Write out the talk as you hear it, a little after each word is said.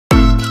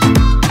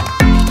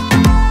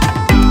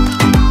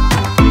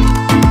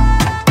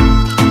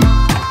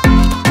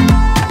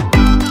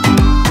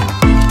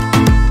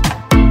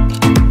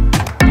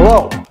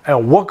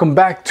and welcome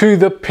back to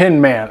The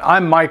Pen Man.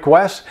 I'm Mike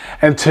West,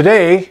 and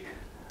today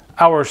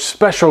our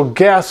special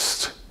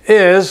guest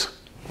is,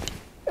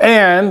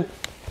 and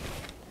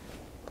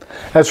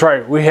that's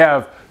right, we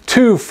have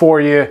two for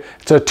you.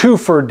 It's a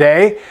two-for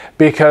day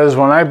because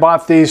when I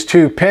bought these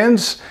two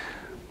pens,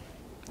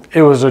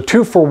 it was a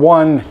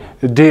two-for-one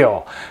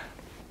deal.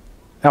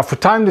 Now, from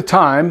time to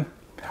time,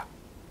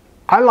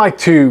 I like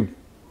to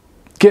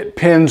get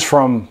pens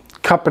from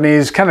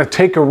companies, kind of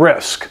take a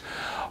risk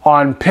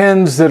on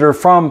pens that are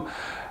from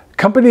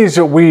companies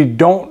that we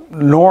don't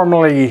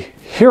normally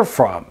hear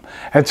from.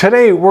 And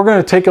today we're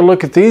going to take a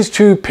look at these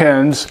two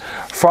pens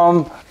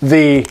from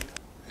the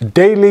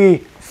Daily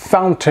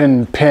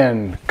Fountain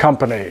Pen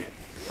Company.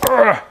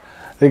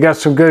 They got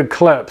some good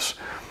clips.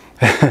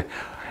 I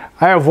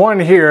have one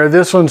here.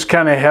 This one's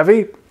kind of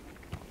heavy,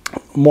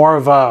 more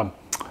of a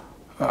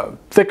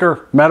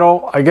thicker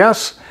metal, I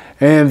guess.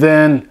 And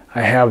then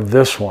I have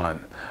this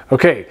one.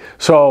 Okay,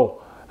 so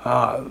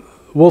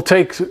we'll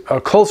take a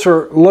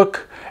closer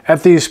look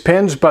at these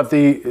pens, but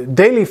the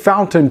Daily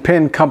Fountain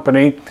Pen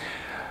Company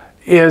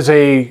is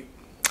a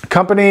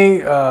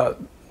company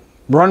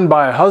run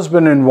by a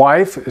husband and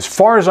wife. As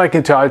far as I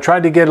can tell, I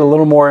tried to get a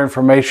little more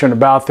information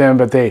about them,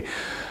 but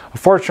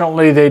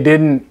unfortunately they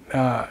didn't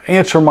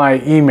answer my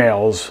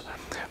emails.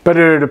 But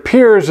it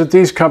appears that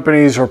these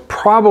companies are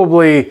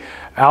probably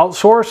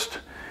outsourced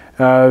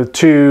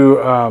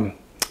to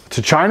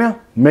China,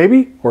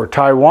 maybe, or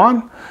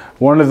Taiwan,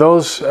 one of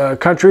those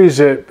countries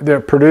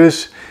that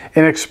produce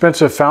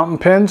inexpensive fountain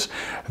pens.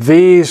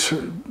 These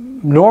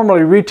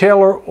normally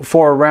retail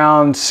for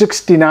around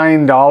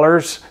 $69,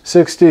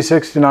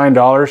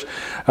 $69,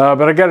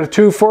 but I got a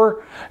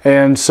two-for,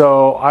 and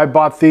so I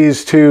bought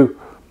these two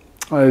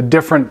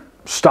different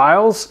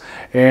styles,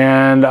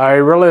 and I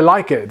really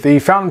like it. The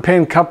Fountain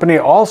Pen Company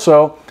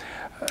also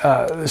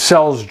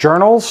sells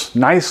journals,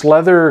 nice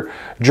leather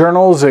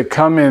journals that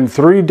come in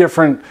 3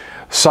 different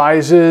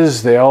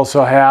sizes. They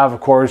also have,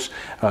 of course,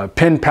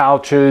 pen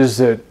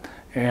pouches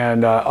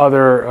and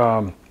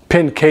other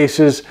pen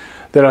cases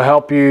that'll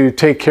help you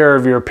take care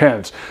of your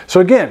pens.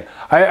 So again,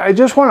 I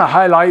just want to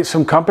highlight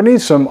some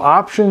companies, some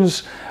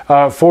options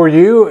for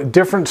you,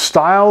 different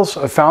styles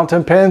of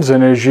fountain pens.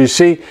 And as you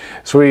see,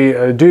 as we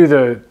do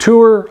the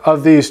tour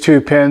of these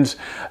two pens,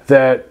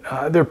 that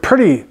they're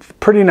pretty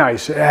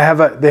nice.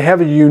 They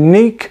have a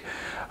unique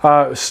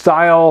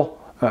style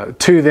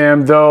to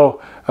them,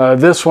 though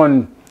this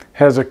one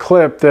has a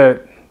clip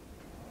that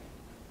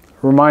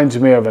reminds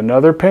me of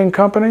another pen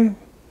company.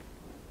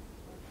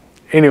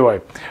 Anyway,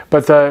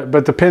 but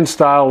the pen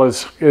style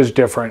is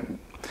different.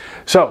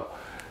 So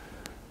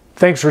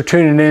thanks for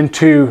tuning in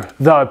to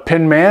The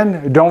Pen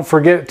Man. Don't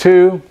forget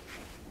to,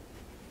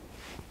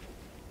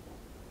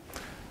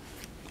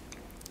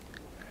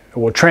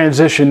 we'll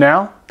transition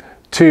now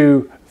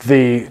to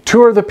the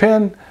tour of the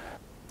pen,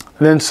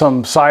 then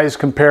some size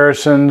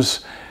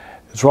comparisons,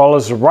 as well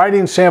as a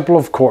writing sample,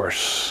 of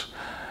course.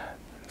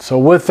 So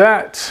with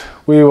that,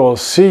 we will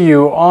see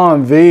you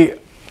on the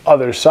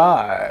other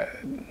side.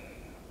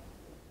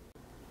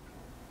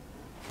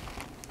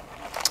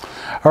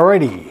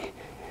 Alrighty,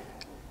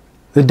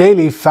 the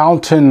Daily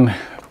Fountain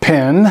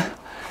Pen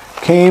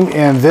came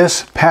in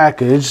this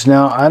package.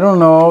 Now, I don't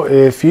know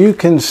if you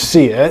can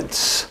see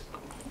it.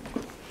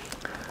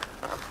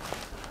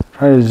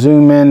 Try to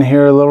zoom in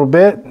here a little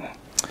bit.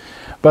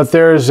 But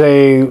there's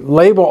a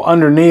label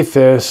underneath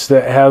this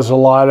that has a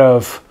lot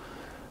of,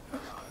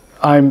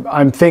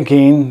 I'm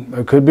thinking,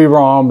 I could be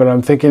wrong, but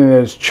I'm thinking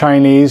it's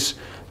Chinese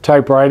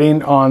type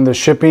writing on the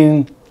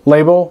shipping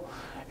label.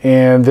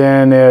 And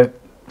then it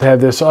had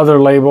this other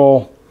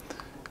label,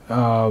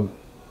 apparently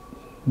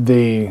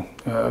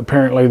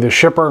the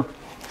shipper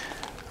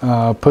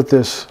put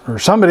this, or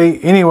somebody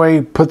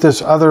anyway put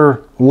this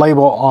other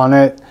label on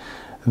it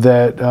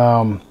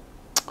that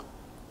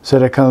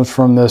said it comes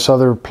from this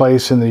other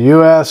place in the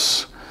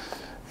US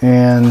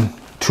and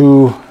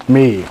to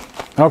me.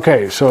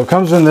 Okay, so it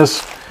comes in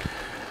this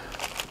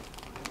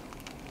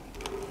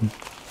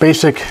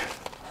basic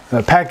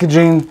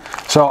packaging.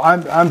 So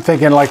I'm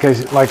thinking, like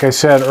I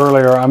said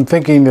earlier, I'm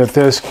thinking that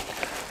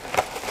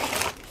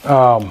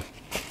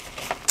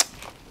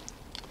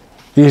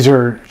these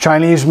are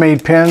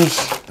Chinese-made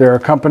pens. They're a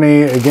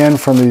company, again,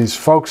 from these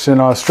folks in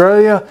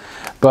Australia,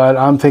 but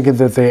I'm thinking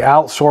that they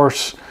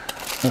outsource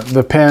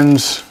the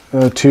pens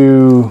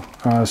to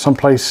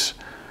someplace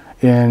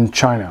in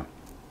China.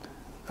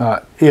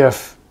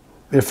 If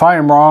I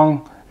am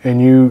wrong,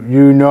 and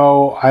you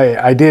know,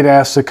 I did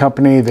ask the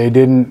company. They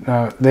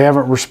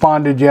haven't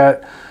responded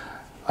yet.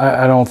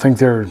 I don't think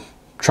they're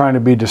trying to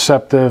be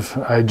deceptive.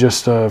 I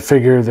just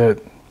figure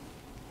that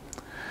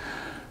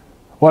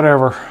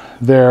whatever,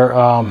 they're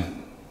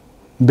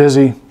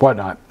busy,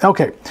 whatnot.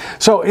 Okay,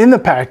 so in the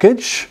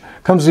package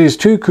comes these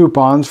 2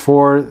 coupons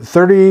for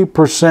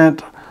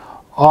 30%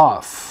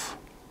 off.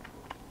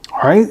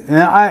 All right, and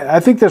I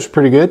think that's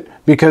pretty good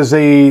because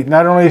they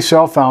not only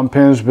sell fountain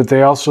pens, but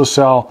they also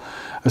sell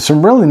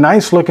some really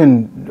nice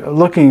looking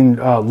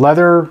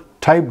leather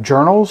type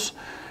journals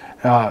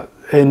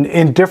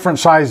in different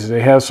sizes.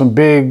 They have some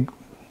big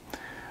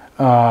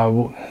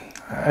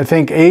I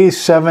think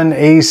A7,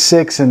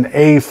 A6, and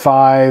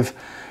A5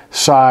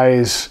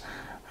 size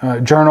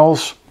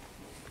journals.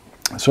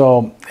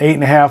 So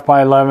 8.5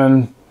 by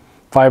 11,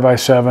 5 by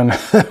 7,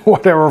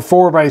 whatever,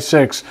 4 by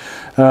 6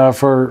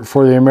 for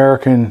the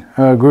American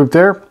group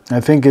there, I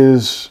think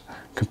is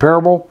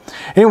comparable.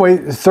 Anyway,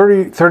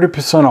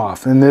 30%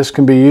 off, and this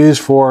can be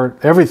used for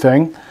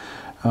everything.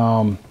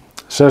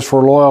 Says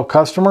for loyal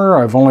customer.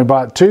 I've only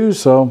bought 2,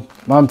 so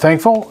I'm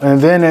thankful.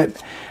 And then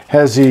it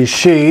has these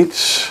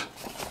sheets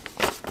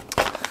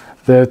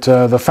that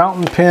the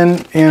fountain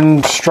pen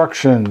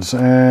instructions,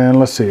 and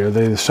let's see, are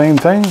they the same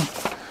thing?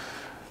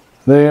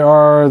 They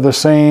are the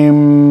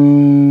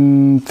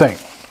same thing.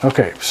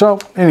 Okay, so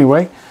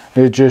anyway,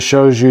 it just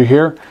shows you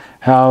here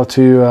how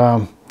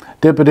to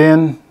dip it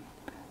in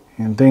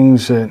and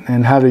things,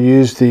 and how to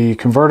use the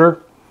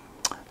converter.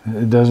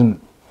 It doesn't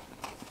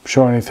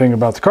show anything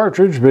about the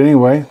cartridge, but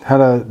anyway, how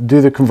to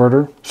do the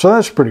converter. So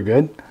that's pretty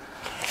good.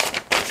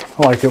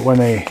 I like it when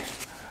they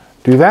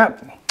do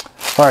that.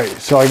 All right,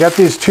 so I got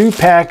these 2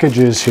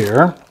 packages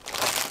here.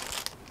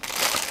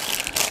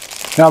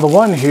 Now the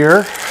one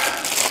here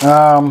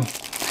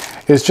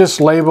is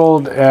just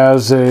labeled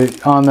as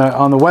on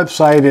the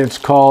website. It's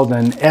called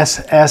an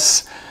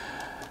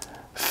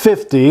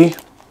SS50,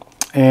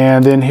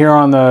 and then here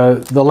on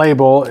the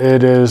label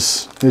it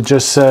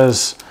just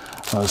says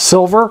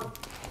silver,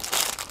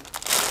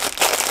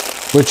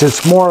 which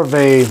is more of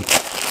a,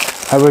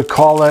 I would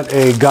call it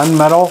a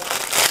gunmetal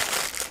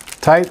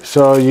type.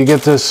 So you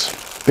get this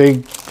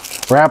big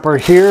wrapper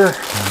here.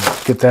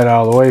 Get that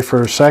out of the way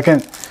for a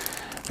second.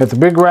 Got the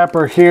big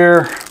wrapper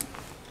here.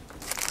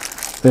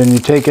 Then you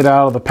take it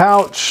out of the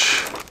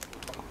pouch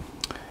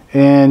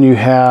and you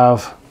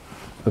have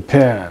the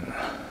pen.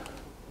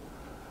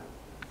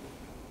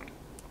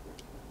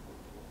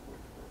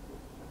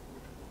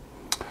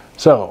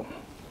 So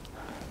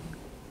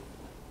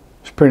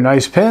it's a pretty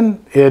nice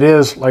pen. It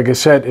is, like I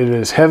said, it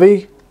is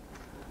heavy.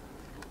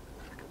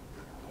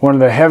 One of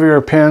the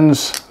heavier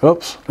pens.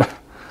 Oops.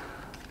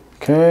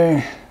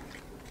 Okay.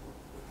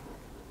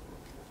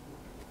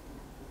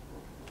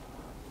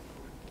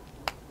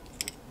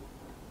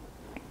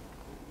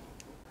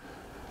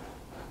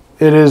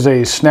 It is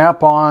a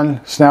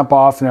snap-on,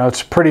 snap-off. Now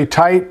it's pretty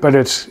tight, but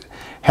it's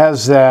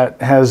has that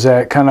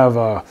kind of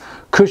a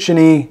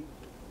cushiony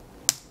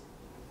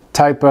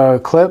type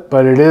of clip,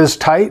 but it is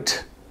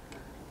tight.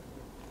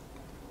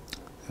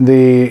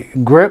 The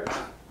grip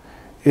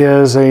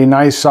is a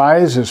nice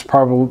size. It's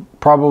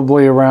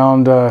probably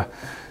around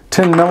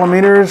 10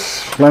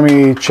 millimeters. Let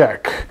me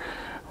check.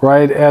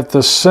 Right at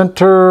the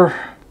center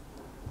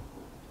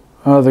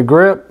of the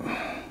grip.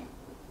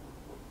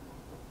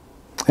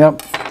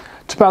 Yep,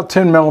 it's about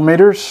 10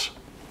 millimeters.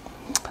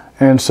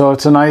 And so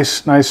it's a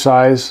nice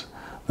size.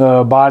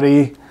 The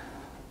body,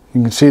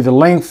 you can see the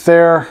length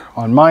there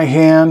on my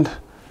hand.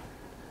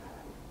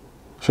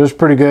 So it's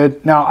pretty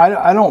good. Now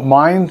I don't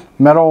mind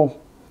metal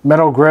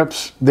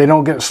grips. They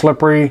don't get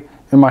slippery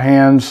in my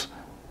hands.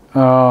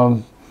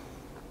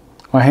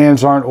 My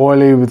hands aren't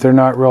oily, but they're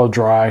not real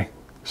dry.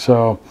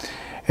 So,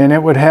 and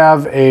it would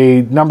have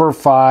a number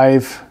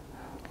 5,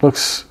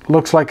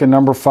 looks like a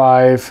number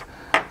 5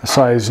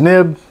 size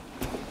nib.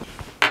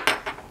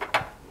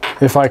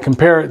 If I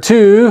compare it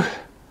to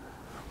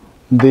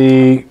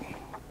the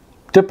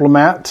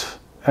Diplomat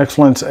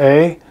Excellence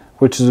A,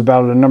 which is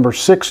about a number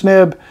 6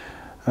 nib,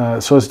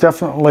 so it's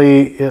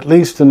definitely at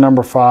least a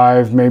number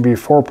 5, maybe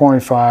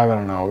 4.5, I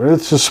don't know.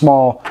 It's a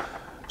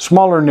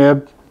smaller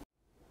nib.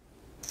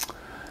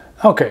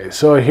 Okay,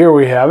 so here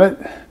we have it.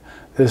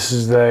 This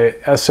is the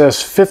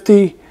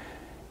SS50,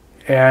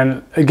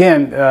 and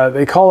again,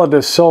 they call it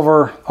a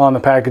silver on the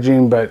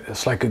packaging, but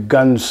it's like a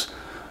gunmetal,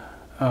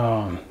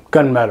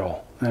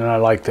 and I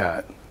like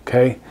that.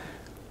 Okay,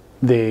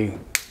 the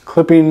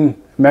clipping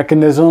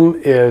mechanism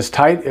is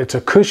tight. It's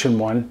a cushion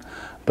one,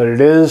 but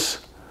it is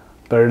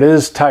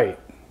tight.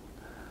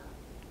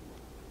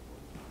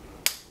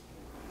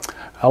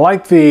 I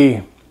like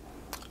the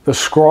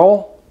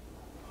scroll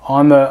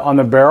on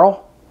the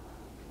barrel.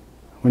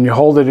 When you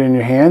hold it in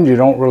your hand, you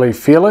don't really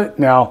feel it.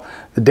 Now,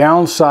 the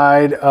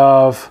downside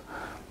of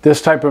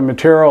this type of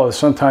material is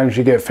sometimes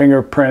you get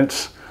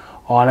fingerprints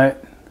on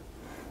it.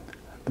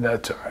 But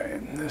that's all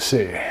right. Let's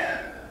see.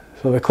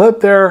 So the clip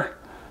there,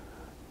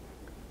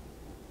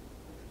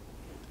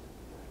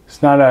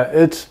 it's not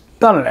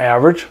an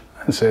average.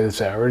 I'd say it's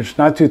average,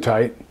 not too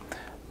tight,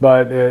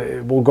 but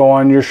it will go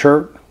on your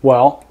shirt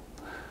well.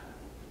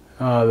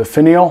 The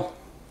finial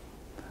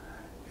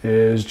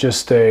is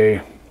just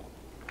a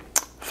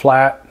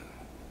flat,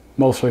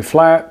 mostly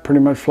flat, pretty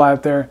much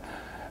flat there.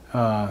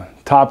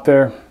 Top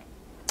there,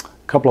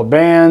 a couple of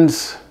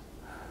bands,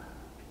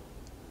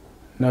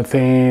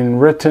 nothing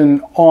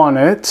written on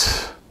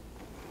it.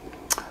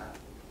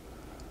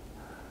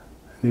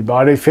 The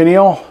body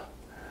finial,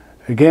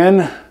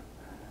 again,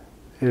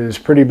 is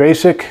pretty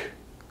basic.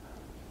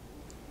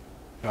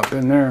 Up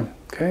in there,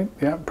 okay,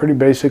 yeah, pretty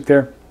basic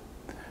there.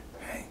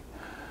 Okay.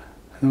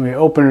 And we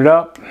open it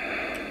up.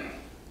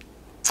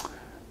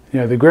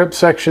 Yeah, the grip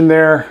section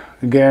there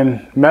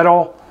again,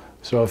 metal.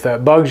 So if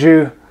that bugs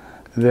you,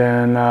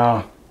 then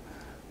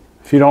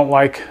if you don't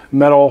like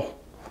metal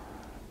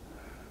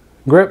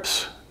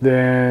grips,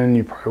 then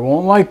you probably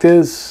won't like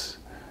this.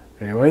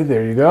 Anyway,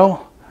 there you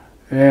go.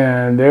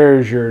 And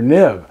there's your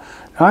nib.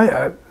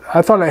 I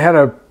thought I had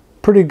a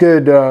pretty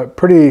good,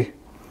 pretty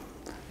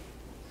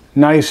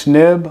nice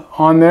nib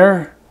on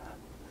there.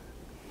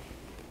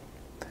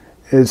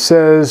 It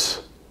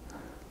says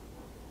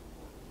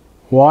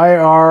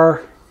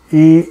YREN,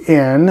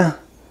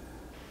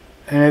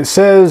 and it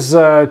says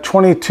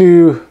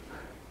 22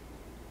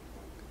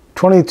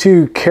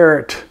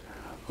 karat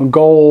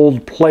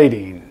gold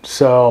plating.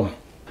 So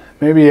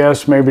maybe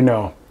yes, maybe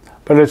no.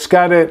 But it's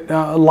got it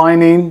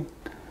lining.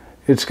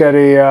 It's got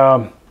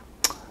a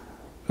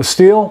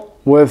steel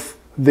with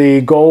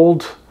the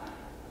gold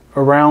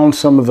around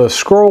some of the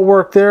scroll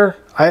work there.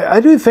 I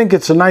do think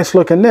it's a nice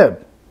looking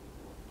nib.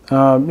 You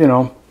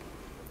know,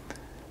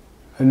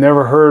 I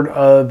never heard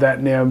of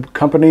that nib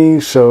company,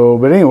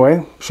 but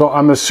anyway, so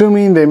I'm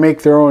assuming they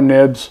make their own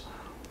nibs.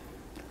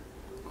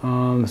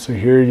 So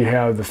here you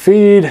have the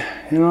feed,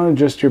 you know,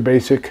 just your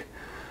basic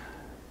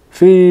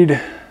feed.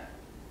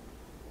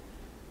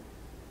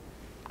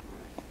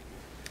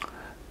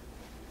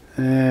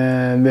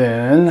 And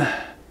then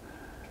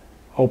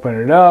open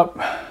it up,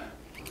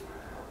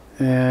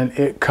 and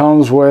it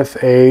comes with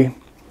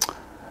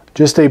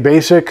just a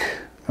basic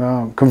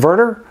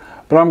converter,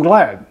 but I'm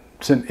glad.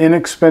 It's an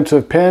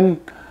inexpensive pen.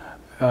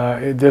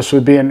 This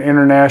would be an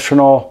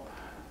international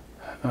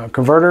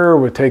converter,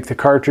 would take the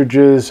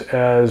cartridges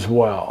as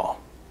well.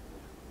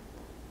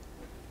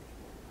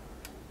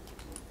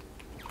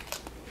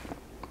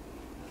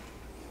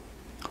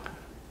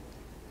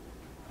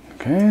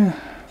 Okay.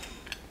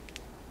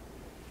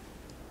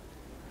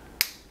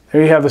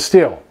 There you have the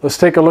steel. Let's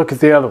take a look at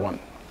the other one.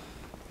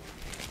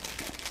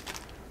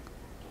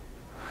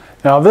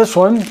 Now this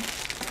one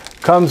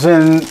comes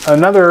in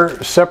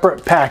another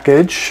separate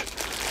package,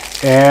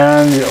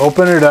 and you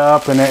open it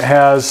up and it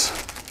has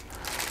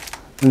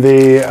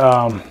the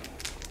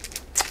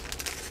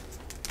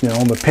you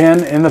know, the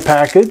pen in the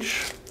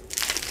package.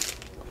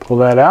 Pull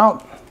that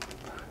out.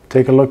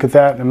 Take a look at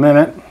that in a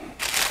minute.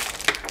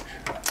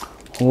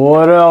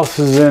 What else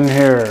is in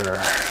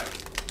here?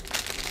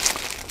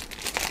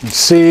 You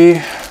see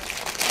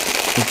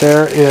that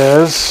there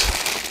is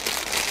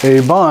a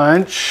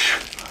bunch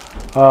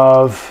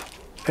of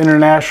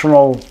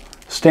International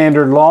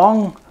Standard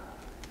Long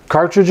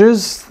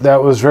cartridges.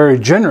 That was very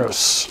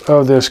generous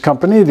of this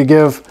company to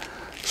give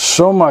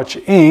so much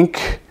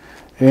ink,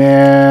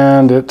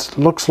 and it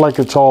looks like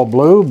it's all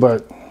blue,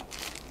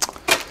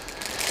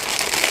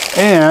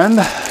 and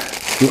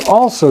you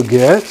also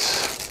get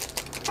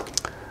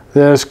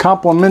this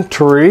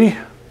complimentary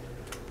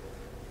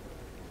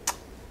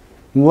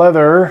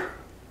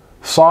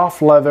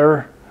soft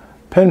leather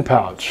pen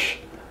pouch.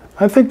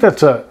 I think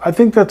that's a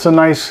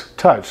nice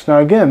touch. Now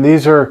again, they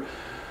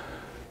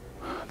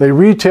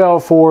retail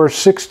for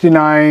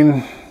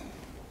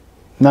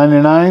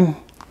 $69.99,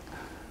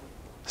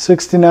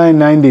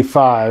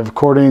 $69.95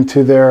 according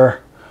to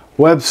their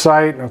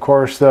website. And of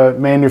course, the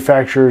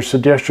manufacturer's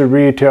suggested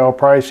retail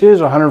price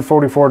is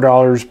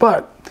 $144,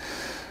 but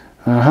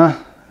I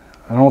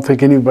don't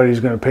think anybody's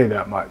going to pay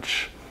that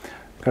much.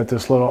 Got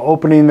this little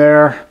opening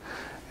there,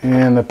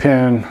 and the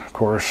pen, of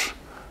course,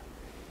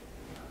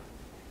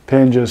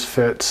 pen just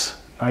fits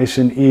nice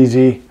and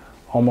easy,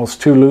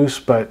 almost too loose,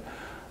 but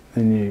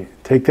then you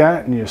take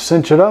that and you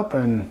cinch it up,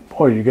 and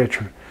boy, you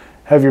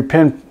have your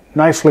pen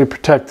nicely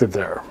protected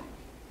there.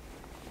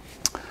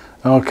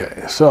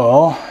 Okay,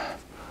 so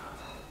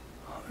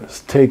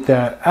let's take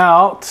that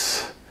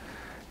out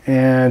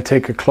and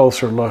take a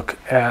closer look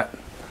at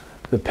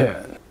the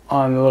pen.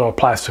 On the little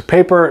plastic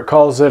paper, it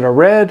calls it a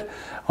red.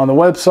 On the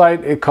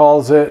website, it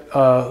calls it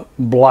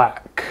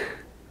black.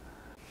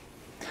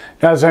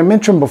 Now, as I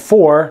mentioned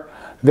before,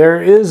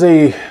 there is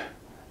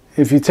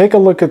if you take a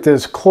look at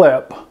this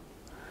clip,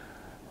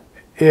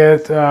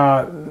 there's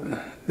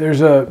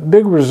a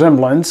big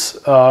resemblance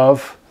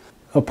of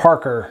a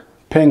Parker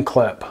pen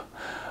clip.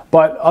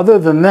 But other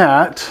than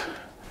that,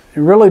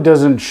 it really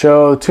doesn't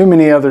show too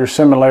many other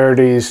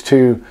similarities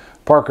to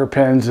Parker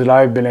pens that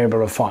I've been able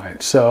to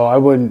find. So I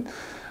wouldn't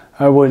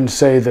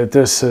say that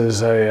this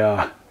is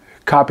a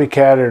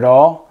copycat at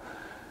all.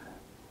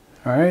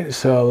 All right,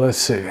 so let's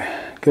see.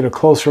 Get a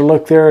closer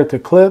look there at the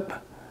clip.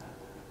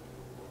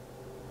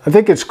 I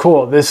think it's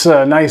cool. This is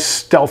a nice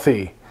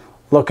stealthy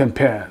looking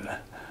pen.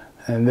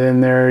 And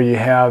then there you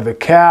have the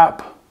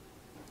cap.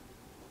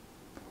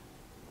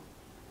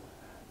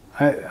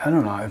 I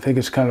don't know, I think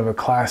it's kind of a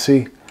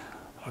classy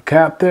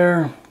cap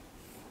there.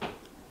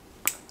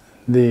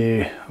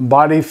 The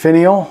body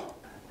finial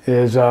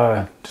is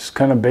just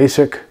kind of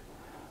basic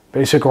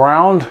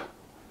round.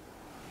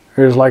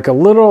 There's like a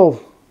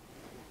little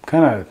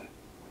kind of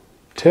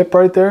tip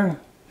right there,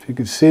 if you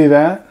can see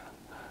that.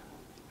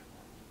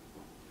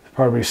 It's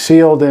probably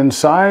sealed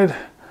inside.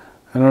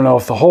 I don't know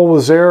if the hole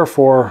was there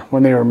for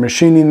when they were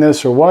machining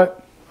this or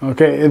what.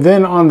 Okay, and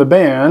then on the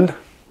band,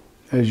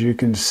 as you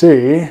can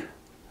see,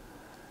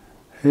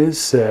 It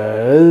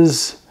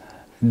says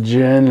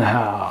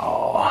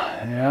Jinhao.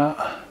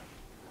 Yeah.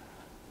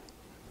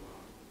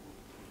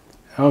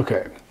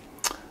 Okay.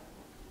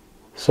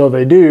 So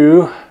they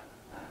do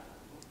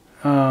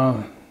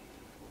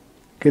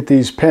get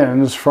these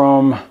pens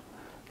from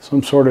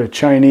some sort of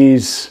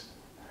Chinese,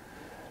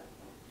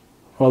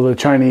 well, the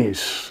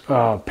Chinese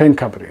pen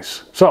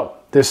companies. So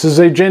this is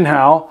a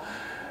Jinhao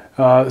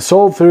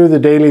sold through the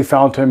Daily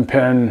Fountain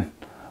Pen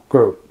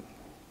Group.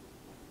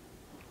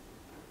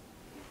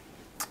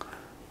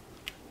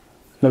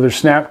 Another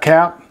snap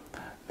cap.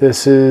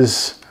 This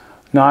is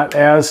not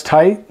as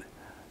tight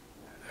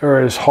or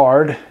as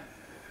hard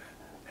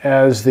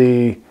as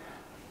the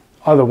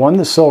other one,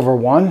 the silver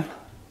one.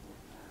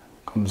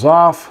 Comes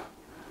off,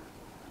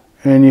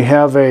 and you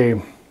have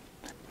a,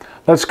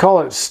 let's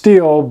call it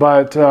steel,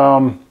 but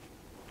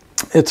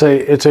it's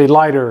a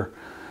lighter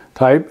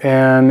type,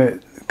 and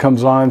it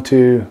comes on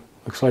to,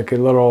 looks like a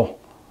little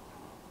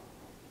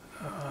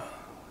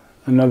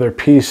another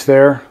piece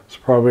there. It's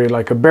probably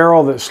like a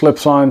barrel that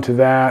slips onto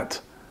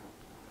that.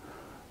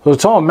 So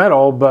it's all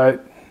metal,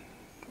 but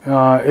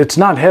it's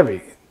not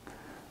heavy.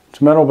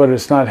 It's metal, but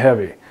it's not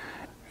heavy.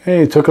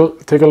 Hey, take a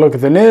look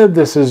at the nib.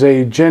 This is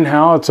a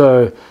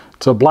Jinhao.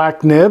 It's a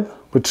black nib,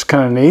 which is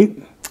kind of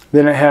neat.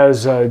 Then it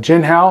has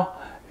Jinhao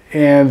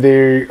and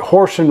the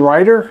horse and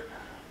rider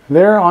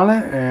there on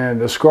it, and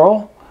the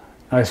scroll.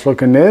 Nice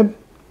looking nib.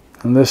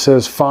 And this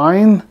says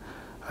fine.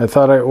 I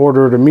thought I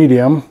ordered a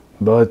medium,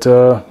 but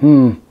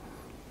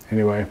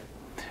anyway,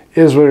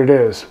 is what it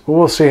is. But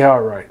we'll see how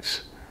it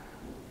writes.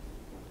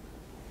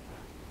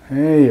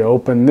 Hey, you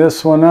open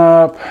this one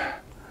up.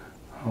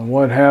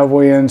 What have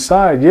we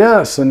inside?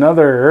 Yes,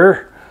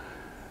 another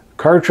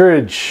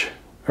cartridge,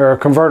 or a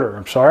converter,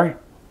 I'm sorry.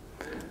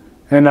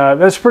 And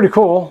that's pretty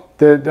cool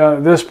that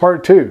this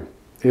part too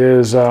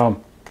is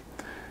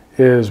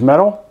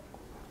metal,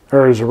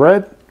 or is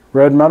red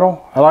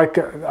metal. I like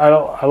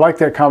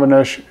that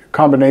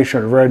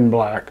combination of red and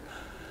black.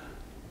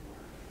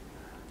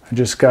 I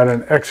just got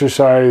an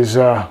exercise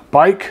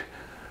bike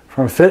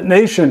from Fit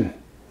Nation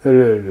that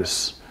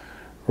is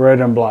red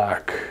and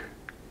black.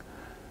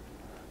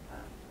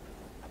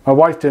 My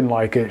wife didn't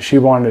like it. She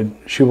wanted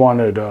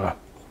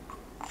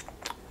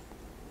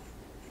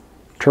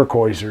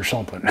turquoise or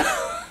something.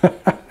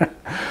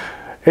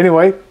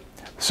 Anyway,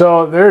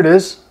 so there it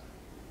is.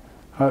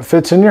 It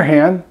fits in your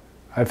hand.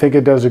 I think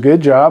it does a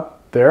good job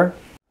there.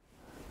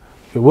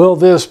 Will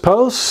this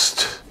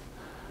post?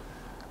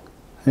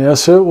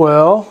 Yes, it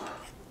will.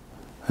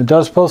 It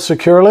does post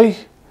securely,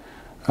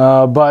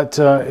 but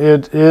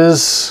it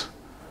is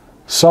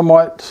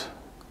somewhat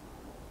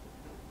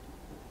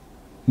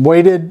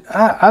weighted.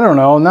 I don't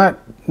know,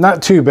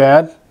 not too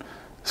bad.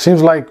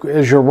 Seems like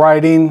as you're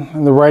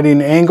writing, the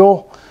writing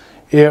angle,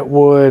 it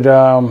would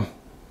kind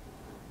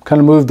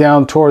of move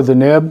down toward the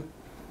nib,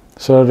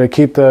 so to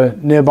keep the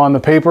nib on the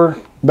paper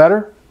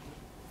better.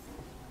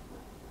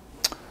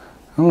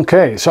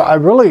 Okay, so I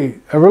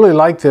really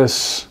like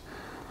this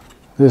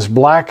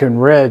black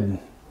and red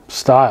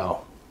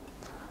style.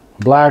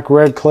 Black,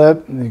 red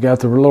clip. You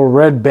got the little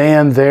red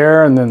band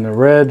there, and then the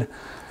red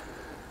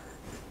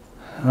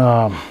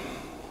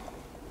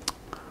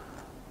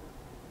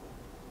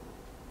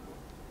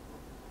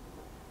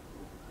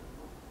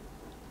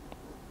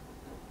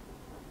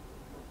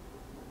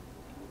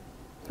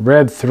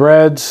red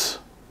threads.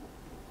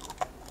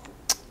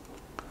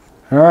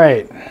 All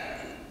right.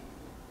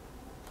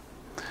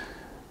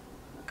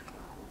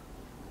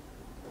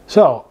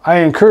 So I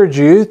encourage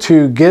you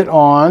to get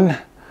on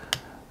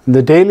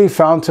the Daily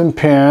Fountain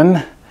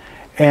Pen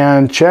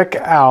and check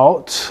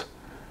out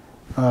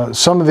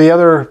some of the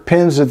other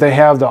pens that they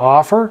have to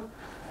offer.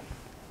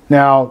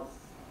 Now,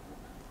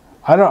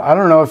 I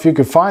don't know if you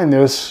could find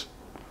this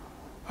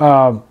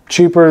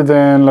cheaper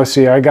than, let's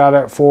see, I got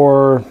it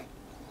for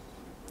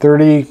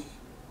 30,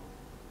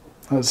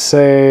 let's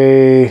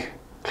say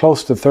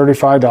close to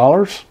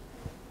 $35.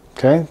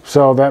 Okay,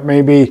 so that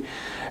may be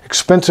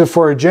expensive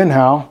for a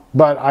Jinhao,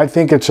 but I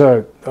think it's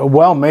a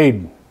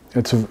well-made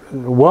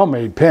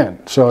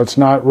pen. So it's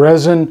not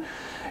resin.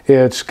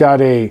 It's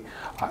got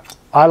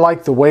I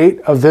like the weight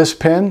of this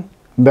pen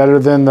better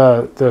than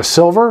the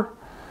silver.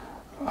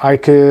 I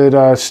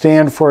could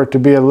stand for it to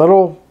be a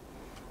little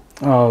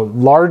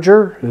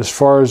larger as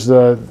far as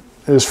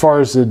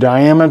the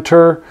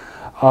diameter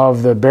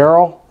of the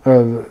barrel,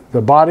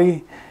 the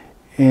body,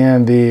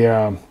 and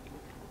the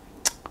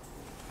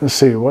let's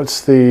see,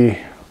 what's the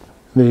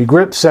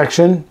grip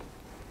section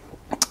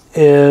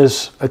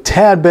is a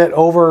tad bit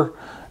over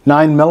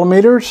 9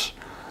 millimeters.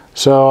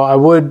 So I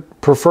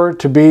would prefer it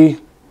to be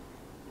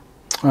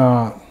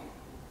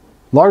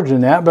larger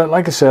than that, but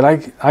like I said,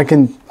 I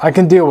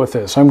can deal with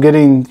this. I'm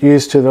getting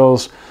used to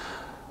those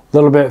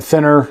little bit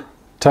thinner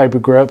type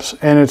of grips,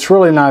 and it's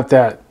really not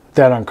that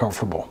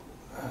uncomfortable.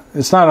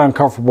 It's not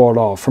uncomfortable at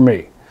all for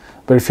me.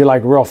 But if you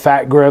like real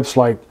fat grips,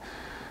 like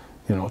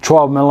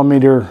 12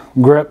 millimeter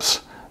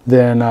grips,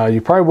 then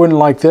you probably wouldn't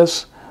like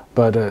this,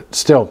 but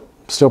still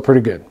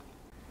pretty good.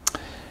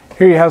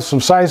 Here you have some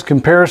size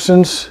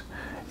comparisons.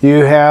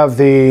 you have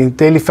the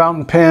Daily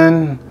Fountain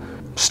Pen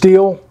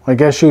steel, I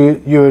guess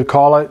you would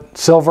call it,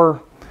 silver,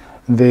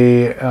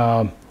 the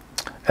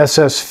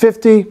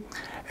SS50,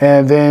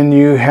 and then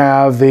you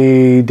have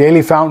the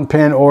Daily Fountain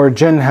Pen or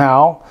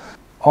Jinhao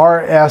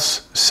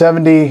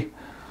RS70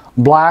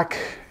 black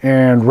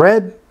and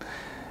red,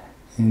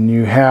 and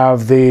you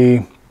have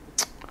the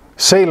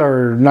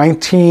Sailor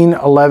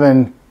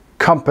 1911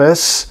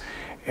 Compass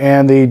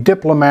and the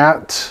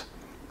Diplomat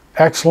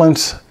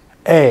Excellence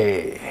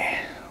A.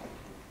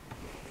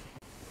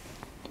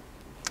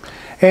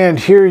 And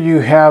here you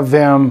have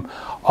them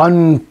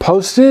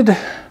unposted.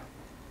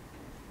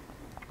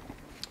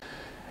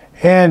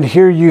 And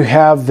here you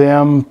have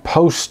them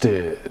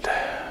posted.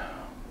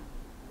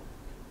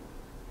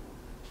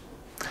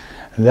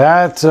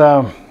 That,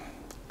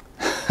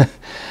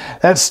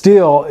 that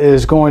steel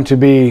is going to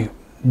be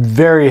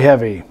very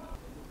heavy.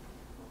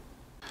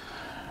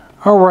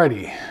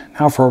 Alrighty,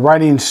 now for a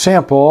writing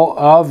sample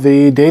of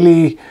the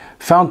Daily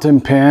Fountain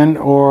Pen,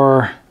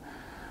 or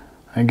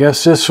I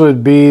guess this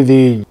would be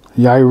the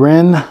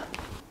Yiren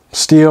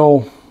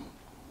steel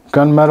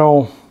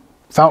gunmetal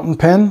fountain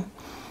pen.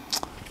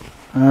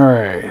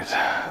 Alright,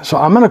 so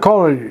I'm going to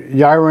call it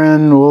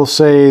Yiren. We'll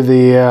say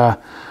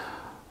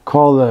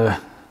call the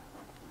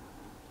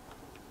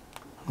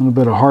little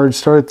bit of hard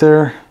start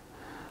there.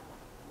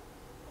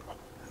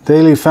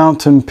 Daily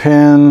Fountain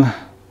Pen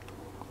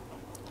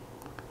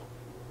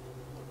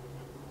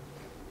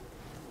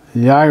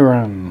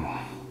Yiren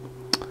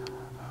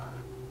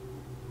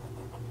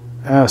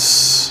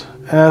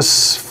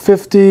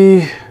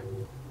SS50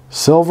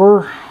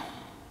 silver,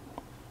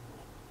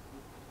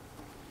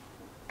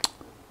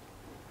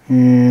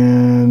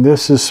 and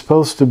this is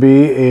supposed to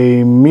be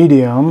a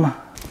medium. I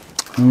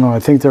don't know, I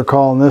think they're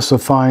calling this a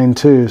fine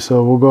too,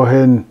 so we'll go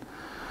ahead and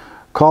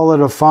call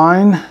it a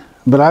fine,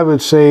 but I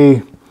would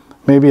say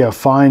maybe a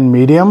fine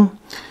medium.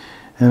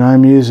 And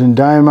I'm using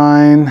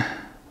Diamine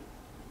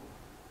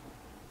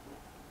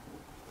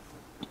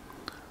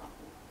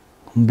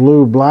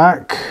blue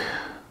black.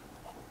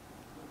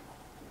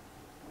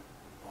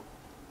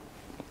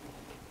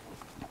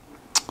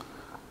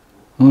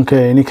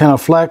 Okay, any kind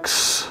of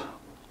flex?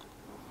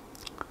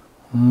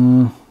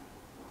 Yeah,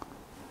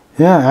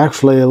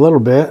 actually a little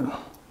bit.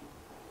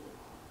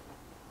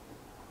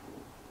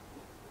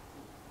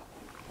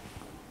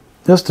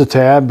 Just a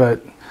tad,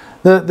 but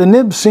the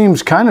nib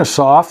seems kind of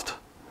soft,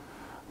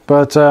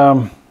 but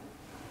I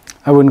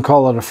wouldn't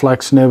call it a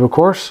flex nib, of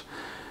course,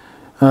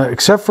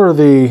 except for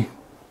the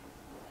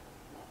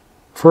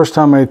first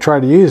time I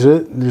tried to use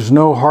it. There's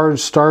no hard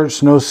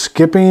starts, no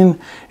skipping.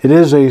 It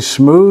is a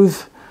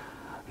smooth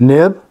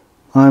nib.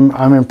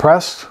 I'm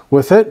impressed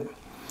with it,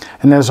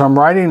 and as I'm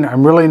writing,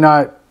 I'm really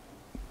not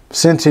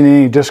sensing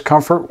any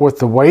discomfort with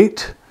the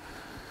weight.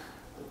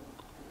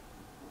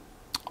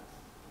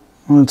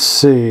 Let's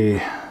see.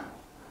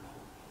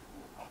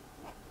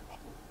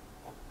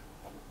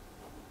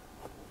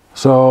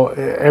 So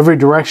every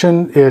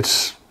direction,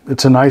 it's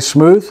a nice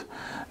smooth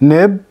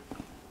nib.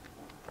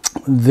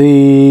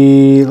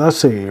 Let's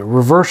see,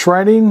 reverse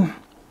writing.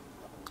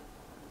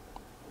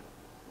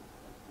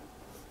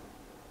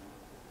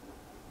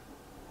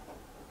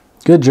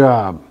 Good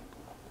job.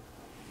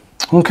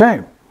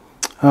 Okay.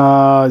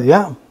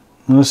 Yeah,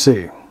 let's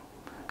see.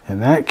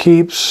 And that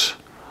keeps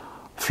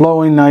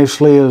flowing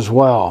nicely as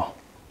well.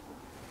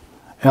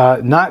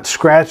 Not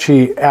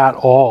scratchy at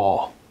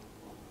all.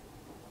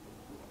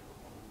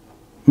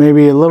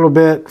 Maybe a little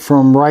bit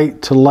from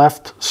right to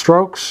left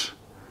strokes.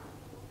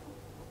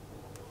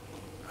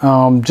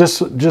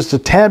 Just a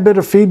tad bit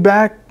of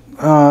feedback,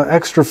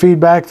 extra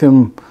feedback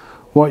than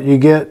what you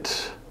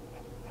get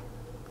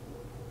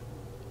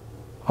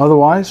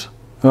otherwise.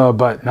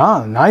 But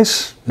no,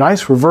 nice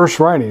reverse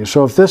writing.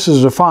 So if this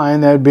is a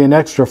fine, that'd be an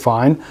extra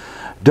fine.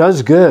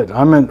 Does good.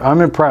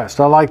 I'm impressed.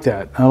 I like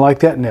that. I like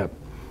that nib.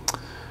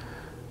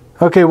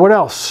 Okay, what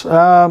else?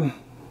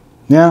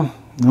 Yeah.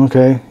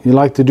 Okay, you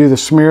like to do the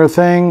smear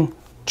thing.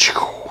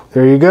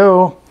 There you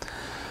go.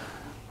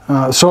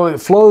 So it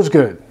flows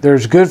good.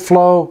 There's good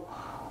flow,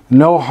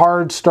 no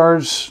hard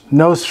starts,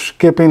 no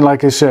skipping.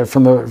 Like I said,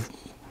 from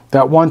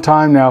that one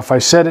time. Now, if I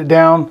set it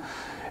down,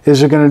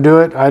 is it going to do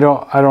it? I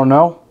don't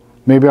know.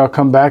 Maybe I'll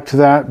come back to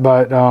that.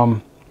 But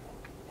so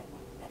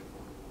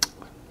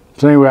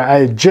anyway,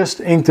 I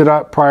just inked it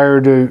up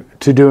prior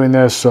to doing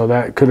this, so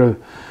that could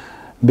have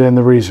been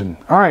the reason.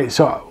 All right.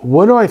 So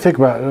what do I think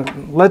about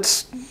it?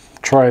 Let's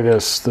try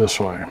this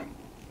way.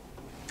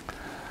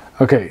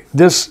 Okay,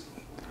 this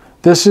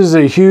is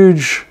a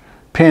huge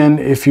pen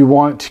if you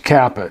want to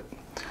cap it,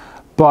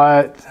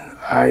 but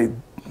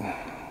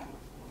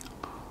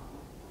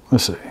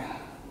let's see.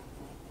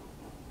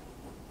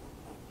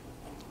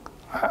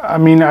 I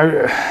mean,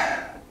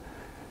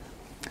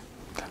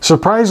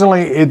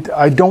 surprisingly,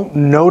 I don't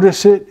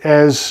notice it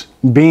as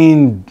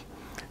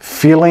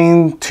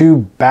feeling too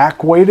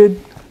back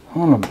weighted.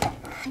 I'm gonna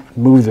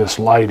move this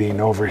lighting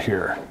over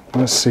here.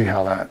 Let's see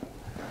how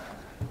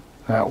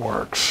that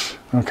works.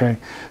 Okay,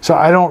 so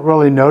I don't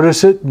really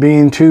notice it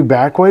being too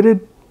back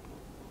weighted.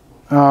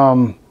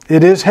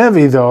 It is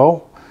heavy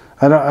though,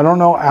 I don't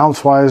know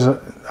ounce-wise.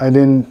 I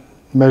didn't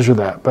measure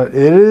that, but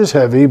it is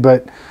heavy.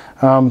 But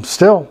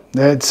still,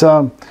 it's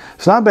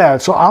not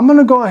bad. So I'm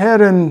gonna go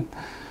ahead and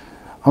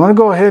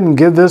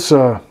give this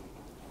a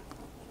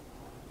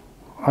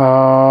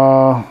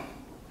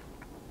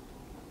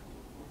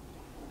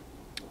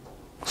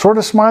sort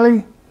of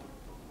smiley,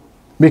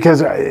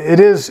 because it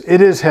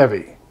is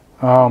heavy.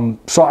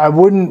 So I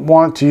wouldn't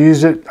want to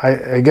use it,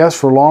 I guess,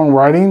 for long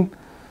writing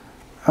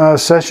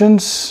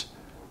sessions.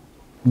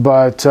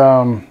 But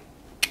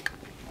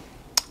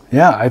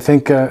yeah, I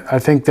think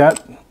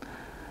that,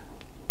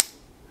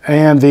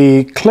 and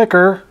the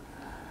clicker,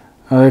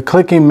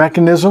 clicking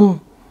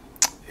mechanism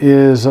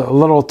is a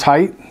little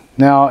tight.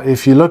 Now,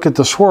 if you look at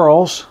the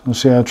swirls,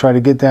 let's see, I'll try to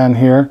get down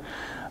here.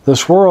 The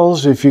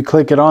swirls, if you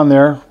click it on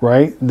there,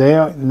 right, they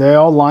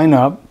all line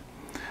up,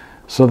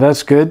 so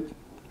that's good.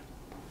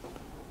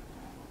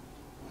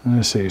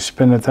 Let's see,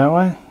 spin it that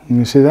way.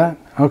 You see that?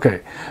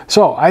 Okay,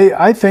 so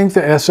I think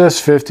the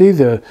SS50,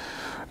 the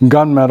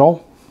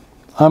gunmetal,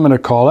 I'm going to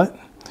call it,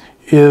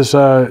 is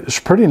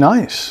pretty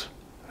nice.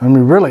 I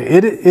mean, really,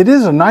 it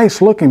is a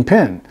nice looking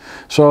pen.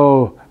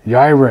 So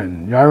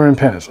Yiren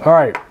pens. All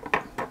right.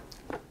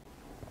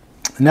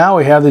 Now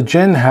we have the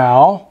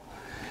Jinhao,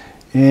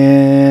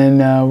 and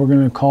we're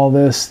going to call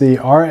this the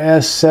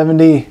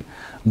RS70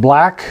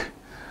 Black,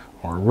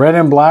 or red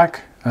and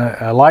black.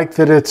 I like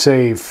that it's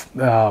a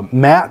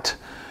matte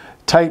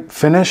type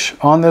finish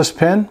on this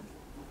pen.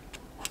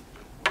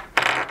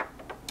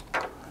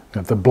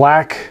 Got the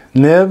black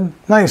nib,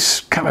 nice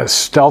kind of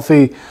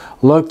stealthy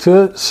look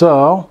to it.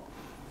 So,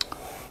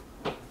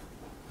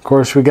 of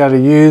course, we got to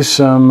use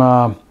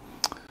some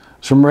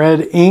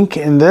red ink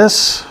in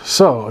this.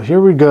 So here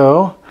we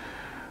go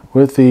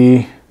with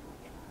the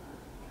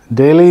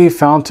Daily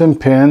Fountain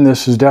pen.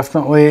 This is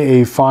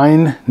definitely a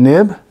fine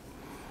nib.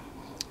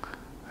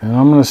 And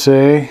I'm going to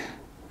say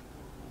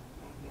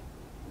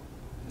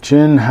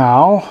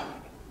Jinhao.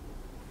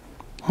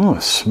 Oh,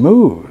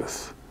 smooth.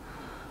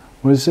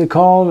 What is it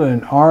called?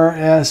 An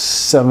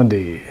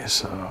RS70.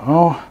 So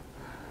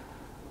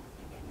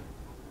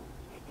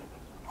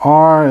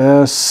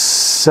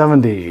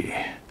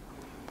RS70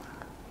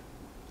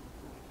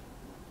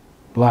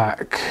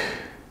 black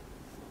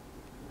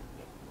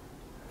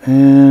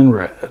and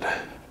red.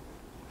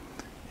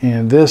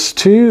 And this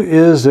too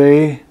is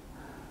a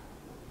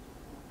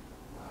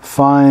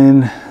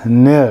fine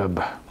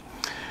nib.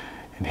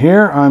 And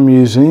here I'm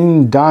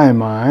using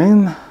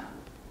Diamine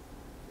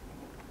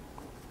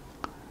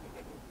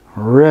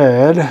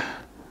Red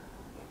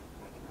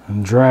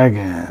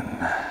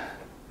Dragon.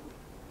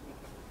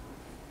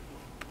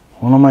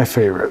 One of my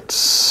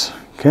favorites.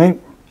 Okay.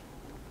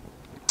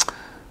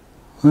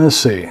 Let's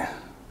see.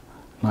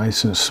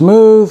 Nice and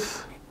smooth.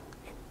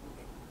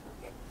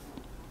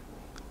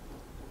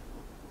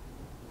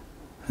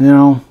 You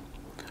know,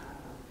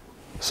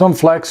 some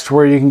flex to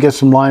where you can get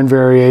some line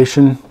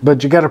variation,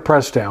 but you got to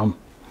press down.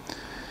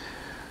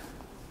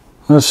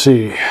 Let's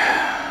see.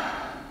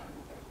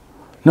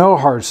 No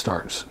hard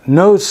starts,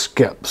 no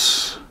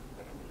skips.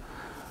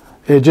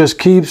 It just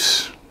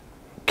keeps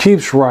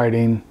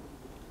writing.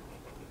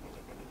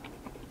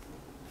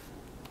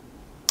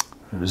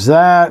 There's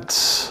that.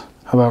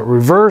 How about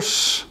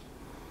reverse?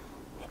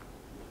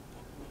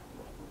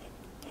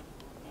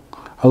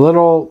 A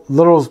little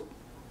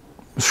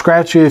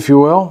scratchy, if you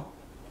will.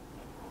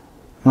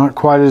 Not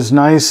quite as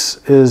nice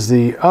as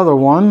the other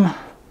one,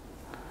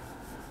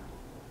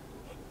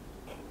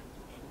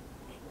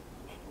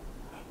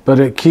 but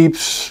it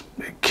keeps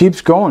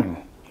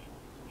going,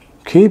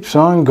 keeps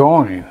on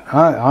going.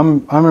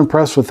 I'm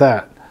impressed with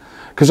that,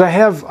 because I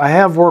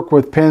have worked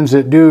with pens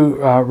that do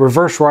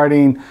reverse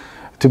writing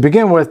to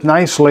begin with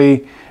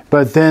nicely,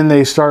 but then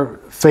they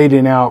start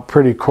fading out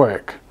pretty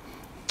quick.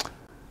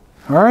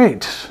 All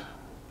right.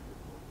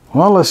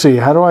 Well, let's see.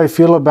 How do I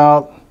feel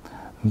about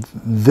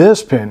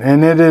this pen?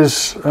 And it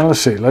is,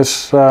 let's see.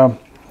 Let's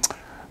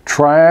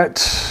try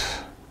it.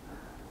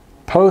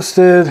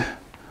 Posted.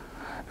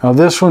 Now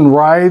this one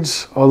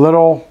rides a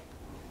little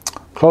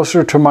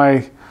closer to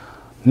my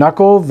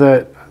knuckle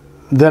that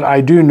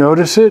I do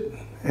notice it,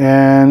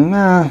 and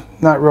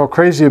not real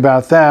crazy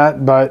about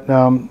that, but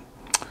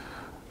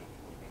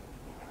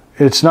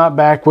it's not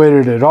back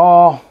weighted at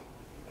all.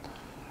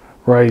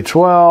 Writes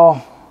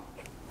well.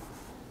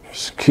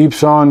 Just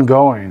keeps on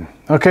going.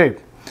 Okay,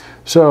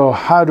 so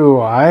how do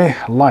I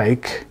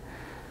like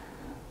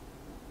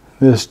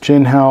this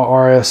Jinhao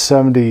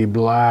RS70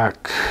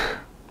 Black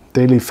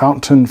Daily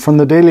Fountain from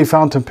the Daily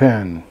Fountain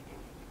pen?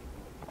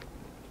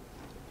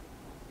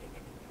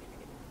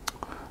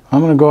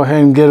 I'm going to go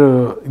ahead and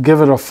give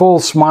it a full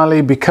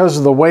smiley because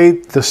of the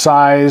weight, the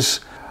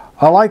size.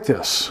 I like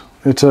this.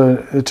 It's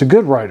a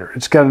good writer.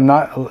 It's got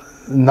a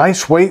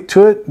nice weight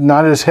to it,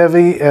 not as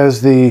heavy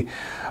as the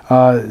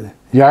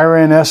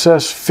Yiren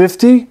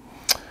SS50.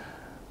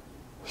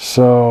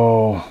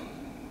 So,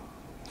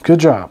 good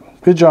job.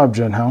 Good job,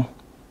 Jinhao.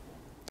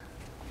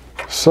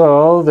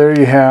 So, there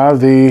you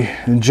have the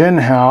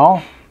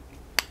Jinhao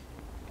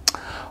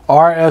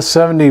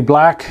RS70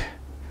 Black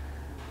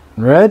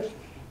and Red.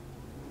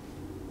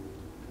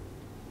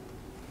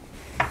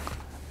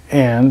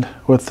 and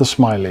with the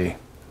smiley.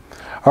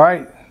 All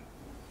right,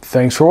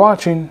 thanks for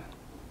watching.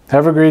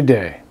 Have a great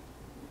day.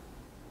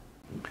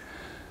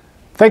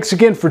 Thanks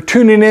again for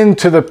tuning in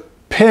to the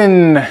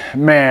Pin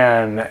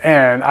Man,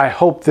 and I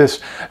hope this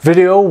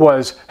video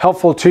was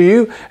helpful to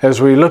you as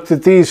we looked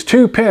at these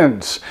two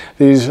pins.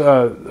 These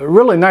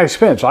really nice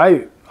pins.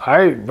 I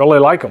really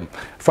like them.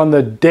 From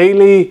the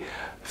Daily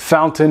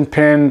Fountain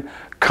Pen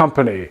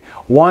Company.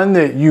 One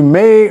that you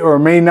may or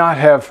may not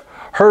have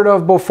heard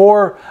of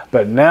before,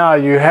 but now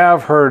you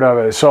have heard of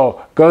it.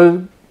 So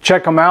go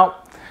check them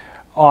out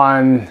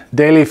on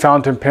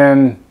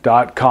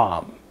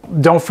dailyfountainpen.com.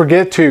 Don't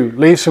forget to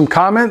leave some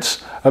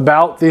comments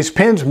about these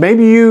pins.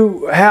 Maybe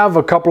you have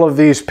a couple of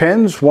these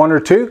pins, one or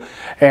two,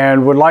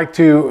 and would like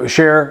to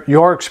share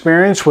your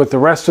experience with the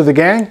rest of the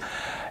gang.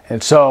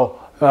 And so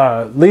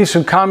leave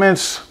some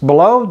comments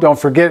below. Don't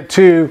forget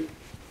to,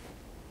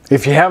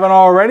 if you haven't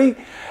already,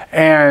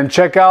 and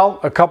check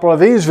out a couple of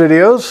these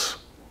videos.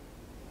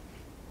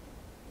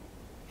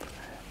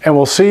 And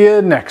we'll see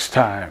you next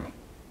time.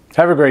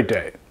 Have a great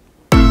day.